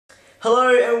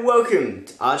Hello and welcome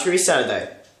to Archery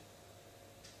Saturday.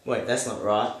 Wait, that's not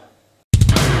right.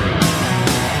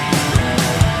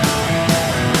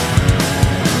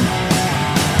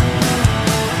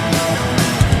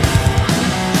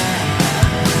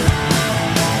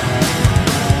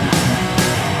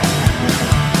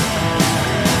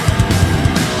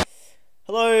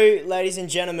 Hello ladies and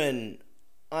gentlemen,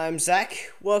 I'm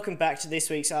Zach. Welcome back to this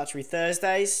week's Archery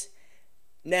Thursdays.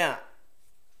 Now,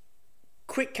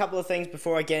 quick couple of things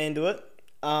before I get into it.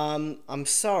 I'm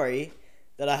sorry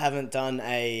that I haven't done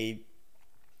a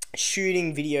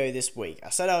shooting video this week. I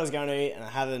said I was going to, and I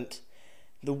haven't.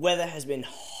 The weather has been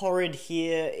horrid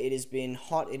here. It has been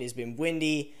hot. It has been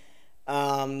windy.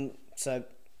 So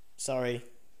sorry.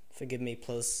 Forgive me,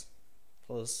 please.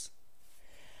 Please.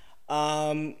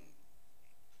 It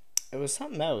was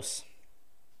something else.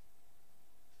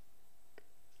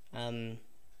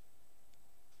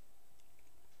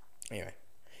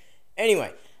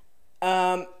 Anyway,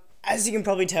 as you can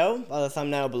probably tell by the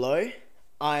thumbnail below,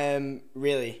 I am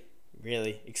really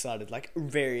excited. Like,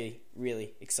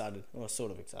 really excited. Or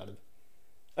sort of excited.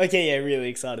 Okay, yeah, really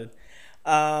excited.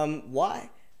 Why?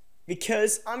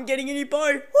 Because I'm getting a new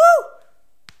bow. Woo!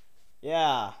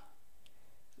 Yeah.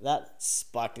 That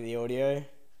spiked the audio.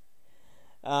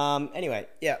 Anyway,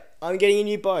 yeah, I'm getting a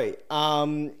new bow.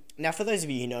 Now, for those of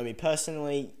you who know me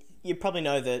personally, you probably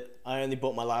know that I only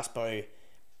bought my last bow a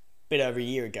bit over a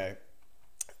year ago.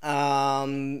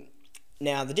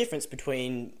 Now, the difference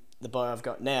between the bow I've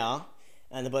got now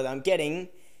and the bow that I'm getting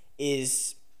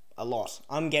is a lot.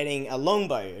 I'm getting a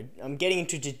longbow. I'm getting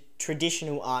into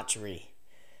traditional archery.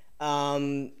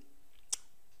 For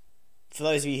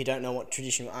those of you who don't know what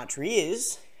traditional archery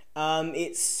is,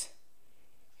 it's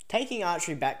taking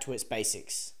archery back to its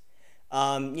basics. You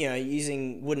know,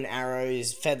 using wooden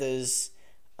arrows, feathers,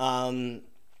 that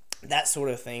sort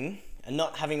of thing, and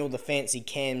not having all the fancy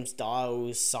cams,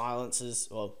 dials, silencers.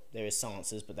 Well, there is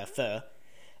silencers, but they're fur.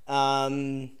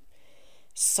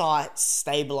 Sights,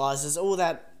 stabilizers, all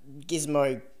that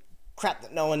gizmo crap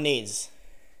that no one needs.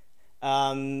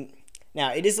 Now,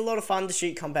 it is a lot of fun to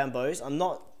shoot compound bows. I'm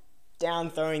not down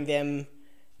throwing them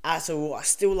at all. I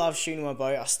still love shooting my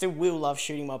bow. I still will love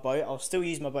shooting my bow. I'll still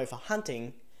use my bow for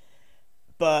hunting.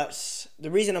 But the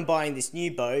reason I'm buying this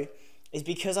new bow is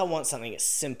because I want something that's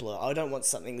simpler. I don't want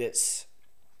something that's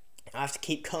I have to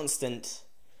keep constant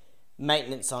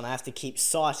maintenance on. I have to keep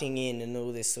sighting in and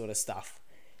all this sort of stuff.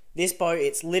 This bow,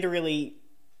 it's literally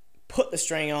put the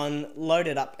string on, load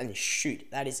it up and shoot.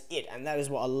 That is it. And that is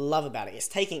what I love about it. It's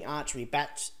taking archery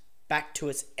back to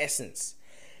its essence.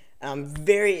 I'm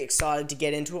very excited to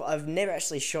get into it. I've never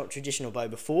actually shot traditional bow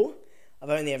before. I've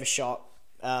only ever shot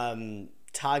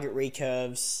target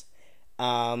recurves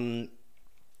and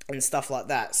stuff like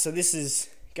that. So this is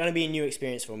going to be a new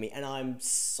experience for me, and I'm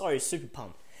so super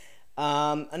pumped.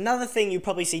 Another thing you'll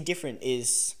probably see different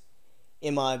is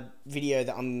in my video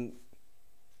that I'm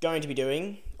going to be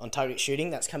doing on target shooting.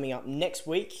 That's coming up next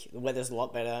week. The weather's a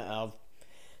lot better. I've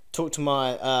talked to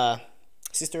my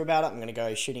sister about it. I'm going to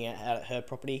go shooting out at her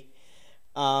property.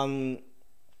 So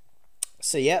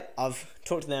yeah, I've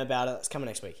talked to them about it. It's coming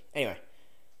next week. Anyway,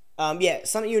 yeah,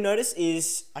 something you'll notice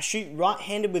is I shoot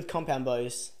right-handed with compound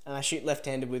bows and I shoot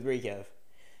left-handed with recurve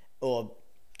or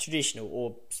traditional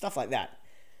or stuff like that.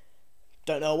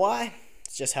 Don't know why.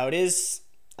 It's just how it is.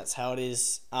 That's how it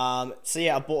is. So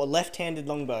yeah, I bought a left-handed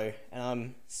longbow and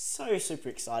I'm so super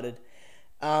excited.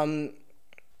 Now,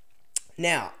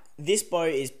 this bow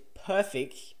is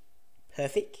perfect.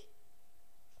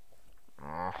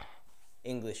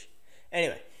 English.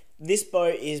 Anyway, this bow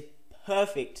is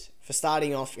perfect for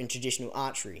starting off in traditional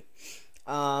archery.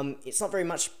 It's not very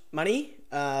much money.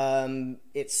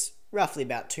 It's roughly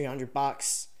about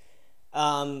 $200,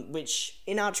 which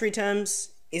in archery terms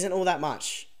isn't all that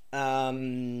much.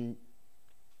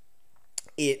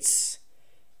 It's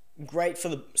great for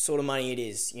the sort of money it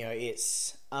is. You know,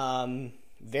 it's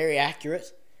very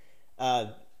accurate.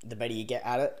 The better you get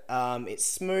at it. It's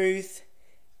smooth.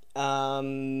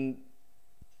 Yeah,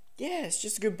 it's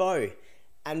just a good bow.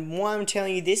 And why I'm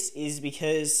telling you this is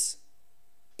because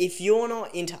if you're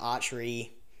not into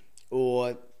archery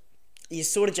or you're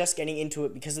sort of just getting into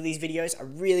it because of these videos, I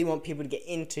really want people to get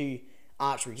into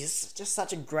archery because it's just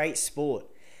such a great sport.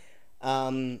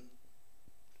 So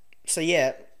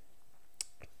yeah,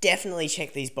 definitely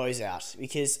check these bows out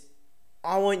because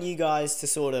I want you guys to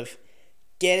sort of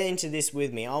get into this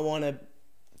with me. I want to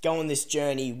go on this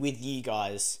journey with you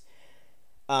guys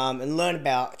and learn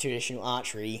about traditional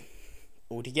archery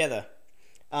all together.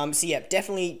 So yeah,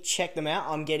 definitely check them out.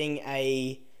 I'm getting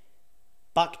a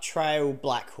Buck Trail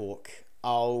Blackhawk.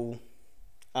 I'll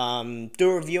do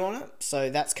a review on it, so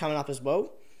that's coming up as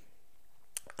well.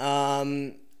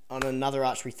 On another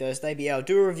Archery Thursday, but yeah, I'll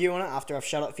do a review on it after I've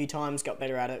shot it a few times, got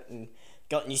better at it, and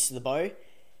gotten used to the bow.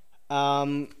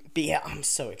 But yeah, I'm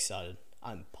so excited.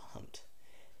 I'm pumped.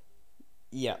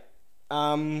 Yeah.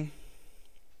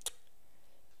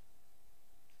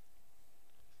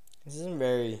 This isn't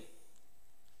very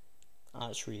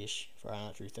archery-ish for an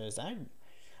Archery Thursday.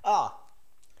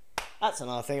 That's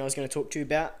another thing I was going to talk to you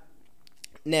about.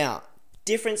 Now,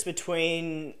 difference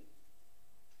between...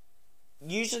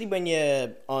 Usually when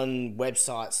you're on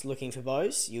websites looking for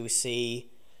bows, you'll see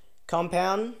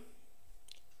compound,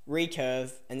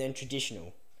 recurve, and then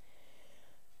traditional.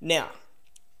 Now,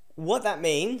 what that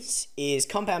means is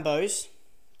compound bows,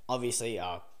 obviously,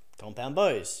 are compound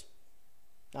bows.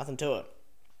 Nothing to it.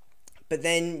 But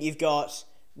then you've got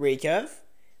recurve,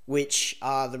 which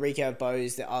are the recurve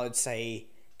bows that I would say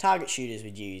target shooters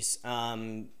would use.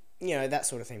 You know, that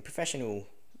sort of thing. Professional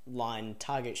line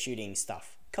target shooting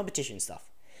stuff. Competition stuff.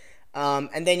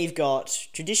 And then you've got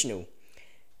traditional.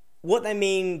 What they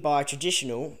mean by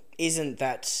traditional isn't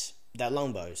that they're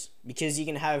longbows, because you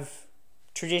can have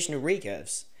traditional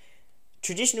recurves.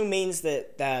 Traditional means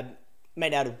that they're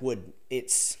made out of wood.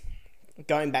 It's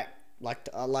going back,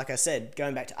 like I said,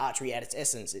 going back to archery at its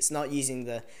essence. It's not using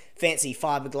the fancy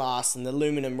fiberglass and the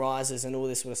aluminum risers and all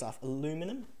this sort of stuff.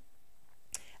 Aluminium?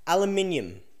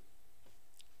 Aluminium.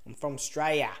 I'm from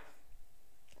Australia.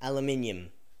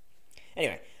 Aluminium.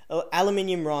 Anyway,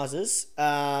 aluminium risers.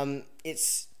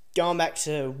 It's going back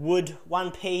to wood,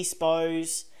 one-piece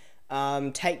bows,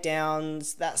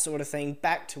 takedowns, that sort of thing.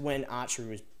 Back to when archery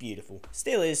was beautiful.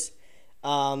 Still is.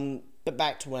 But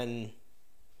back to when,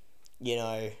 you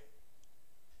know...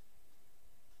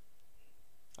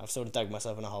 I've sort of dug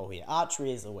myself in a hole here.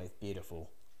 Archery is always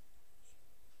beautiful.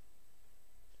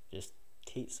 Just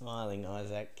keep smiling,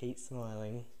 Isaac. Keep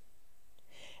smiling.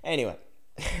 Anyway.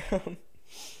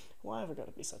 Why have I got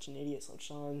to be such an idiot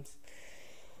sometimes?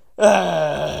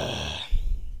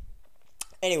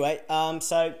 Anyway,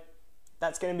 so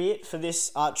that's going to be it for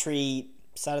this Archery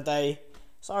Saturday.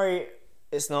 Sorry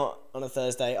it's not on a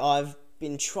Thursday. I've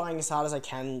been trying as hard as I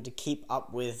can to keep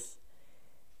up with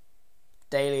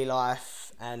daily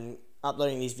life and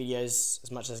uploading these videos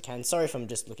as much as I can. Sorry if I'm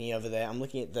just looking over there. I'm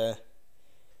looking at the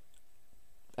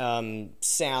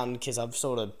sound because I've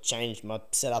sort of changed my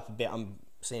setup a bit. I'm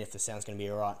seeing if the sound's going to be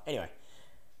alright. Anyway.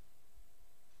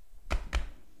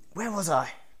 Where was I?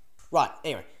 Right,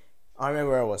 anyway. I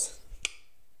remember where I was.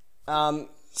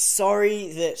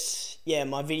 Sorry that, yeah,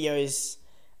 my videos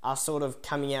are sort of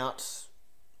coming out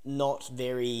not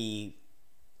very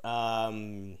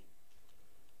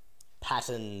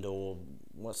patterned, or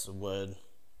what's the word?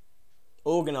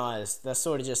 Organised. They're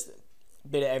sort of just a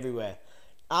bit of everywhere.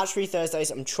 Archery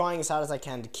Thursdays, I'm trying as hard as I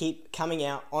can to keep coming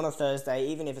out on a Thursday,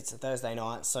 even if it's a Thursday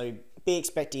night, so be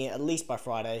expecting it at least by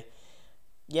Friday.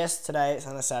 Yes, today it's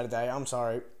on a Saturday, I'm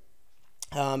sorry.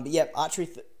 But yep,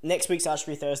 next week's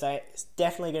Archery Thursday is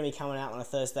definitely going to be coming out on a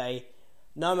Thursday.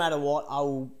 No matter what, I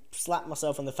will slap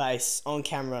myself in the face on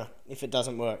camera if it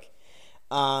doesn't work.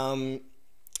 So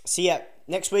yeah,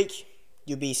 next week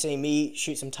you'll be seeing me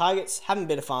shoot some targets, having a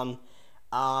bit of fun.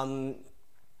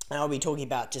 And I'll be talking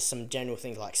about just some general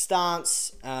things like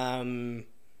stance,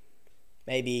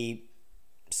 maybe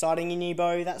sighting a new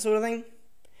bow, that sort of thing.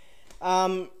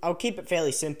 I'll keep it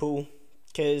fairly simple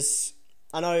because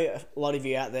I know a lot of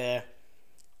you out there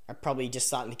are probably just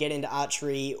starting to get into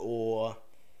archery or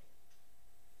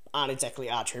aren't exactly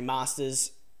archery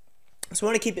masters. So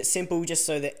I want to keep it simple just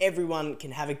so that everyone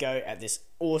can have a go at this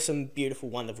awesome, beautiful,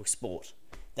 wonderful sport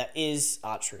that is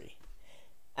archery.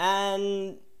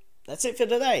 And that's it for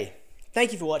today.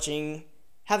 Thank you for watching.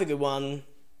 Have a good one.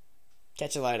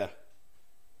 Catch you later.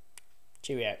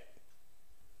 Cheerio.